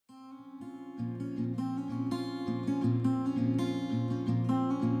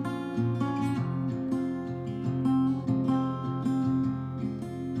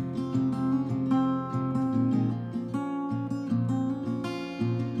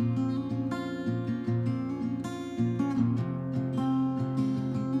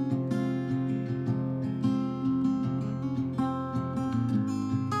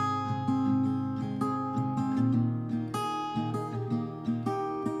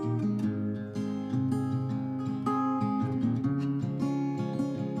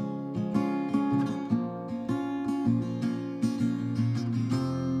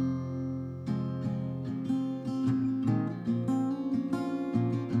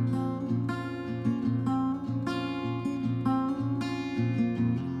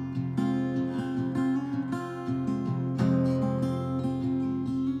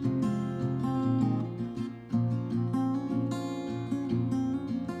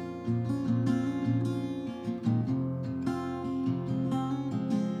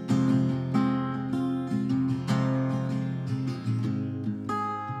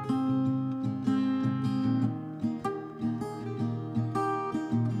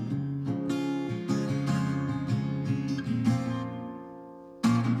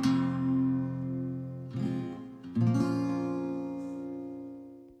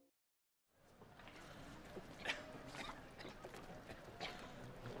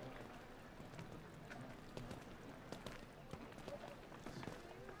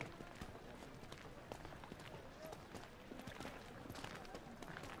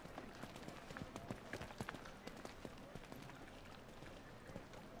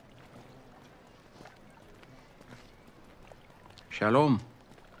Shalom.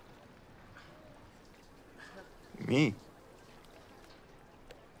 Me?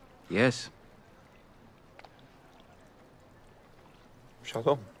 Yes.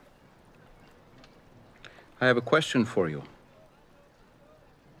 Shalom. I have a question for you.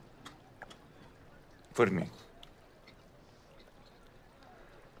 For me.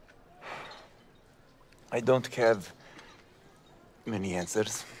 I don't have many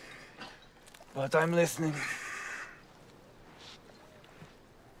answers, but I'm listening.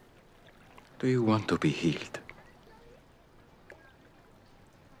 Do you want to be healed?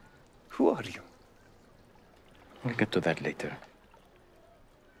 Who are you? We'll get to that later.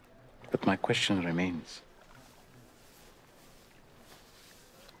 But my question remains.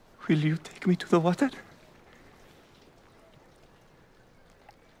 Will you take me to the water?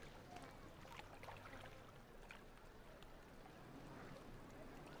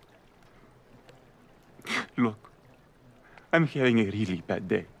 Look, I'm having a really bad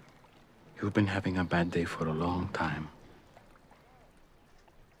day. You've been having a bad day for a long time.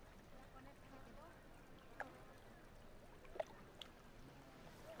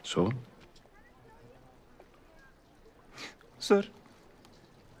 So? Sir,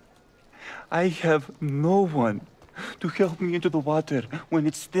 I have no one to help me into the water when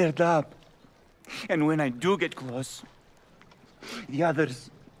it's stirred up. And when I do get close, the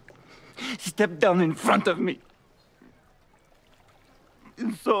others step down in front of me.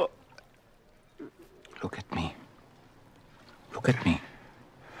 And so... Look at me. Look at me.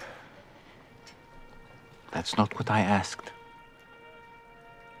 That's not what I asked.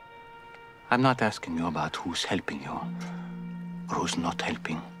 I'm not asking you about who's helping you, or who's not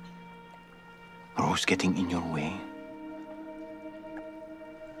helping, or who's getting in your way.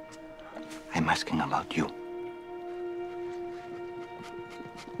 I'm asking about you.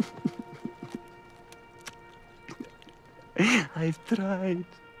 I've tried.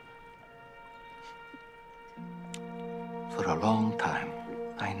 For a long time,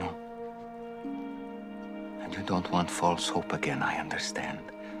 I know. And you don't want false hope again, I understand.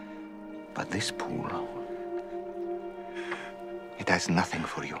 But this pool, it has nothing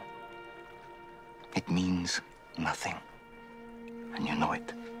for you. It means nothing. And you know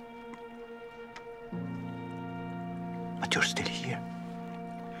it. But you're still here.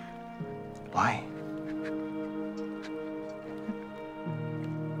 Why?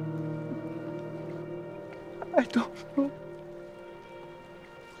 I don't know.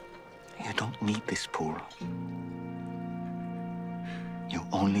 You don't need this pool. You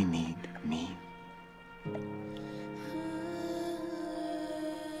only need me.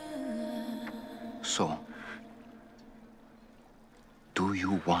 So, do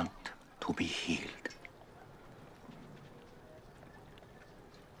you want to be healed?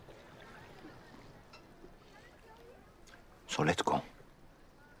 So let's go.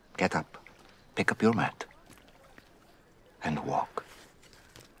 Get up, pick up your mat, and walk.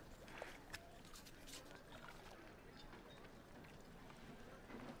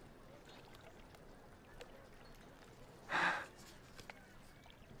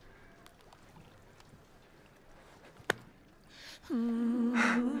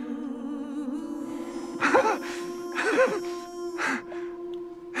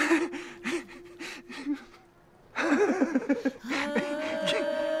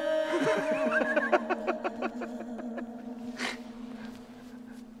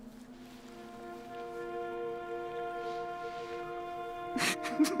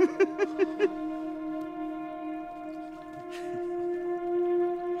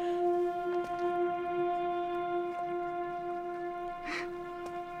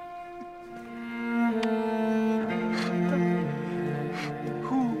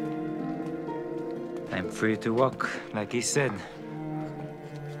 I'm free to walk, like he said.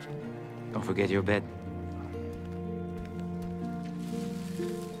 Don't forget your bed.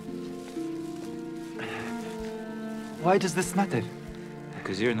 Why does this matter?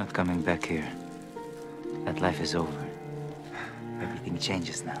 Because you're not coming back here. That life is over. Everything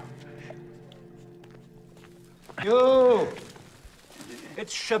changes now. Yo!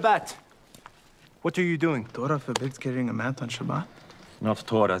 It's Shabbat. What are you doing? Torah forbids carrying a mat on Shabbat? Not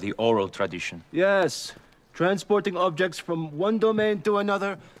Torah, the oral tradition. Yes. Transporting objects from one domain to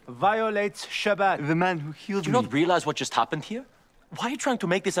another violates Shabbat. The man who healed Do me, you not realize what just happened here? Why are you trying to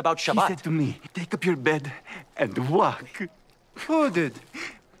make this about he Shabbat? said to me, take up your bed and walk. Who did?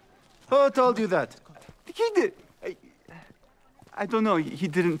 Who told you that? He did. I don't know. He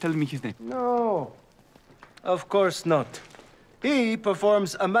didn't tell me his name. No. Of course not. He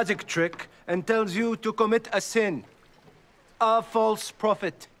performs a magic trick and tells you to commit a sin. A false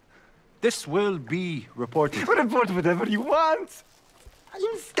prophet. This will be reported. Report whatever you want.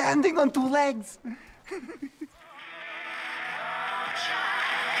 I'm standing on two legs.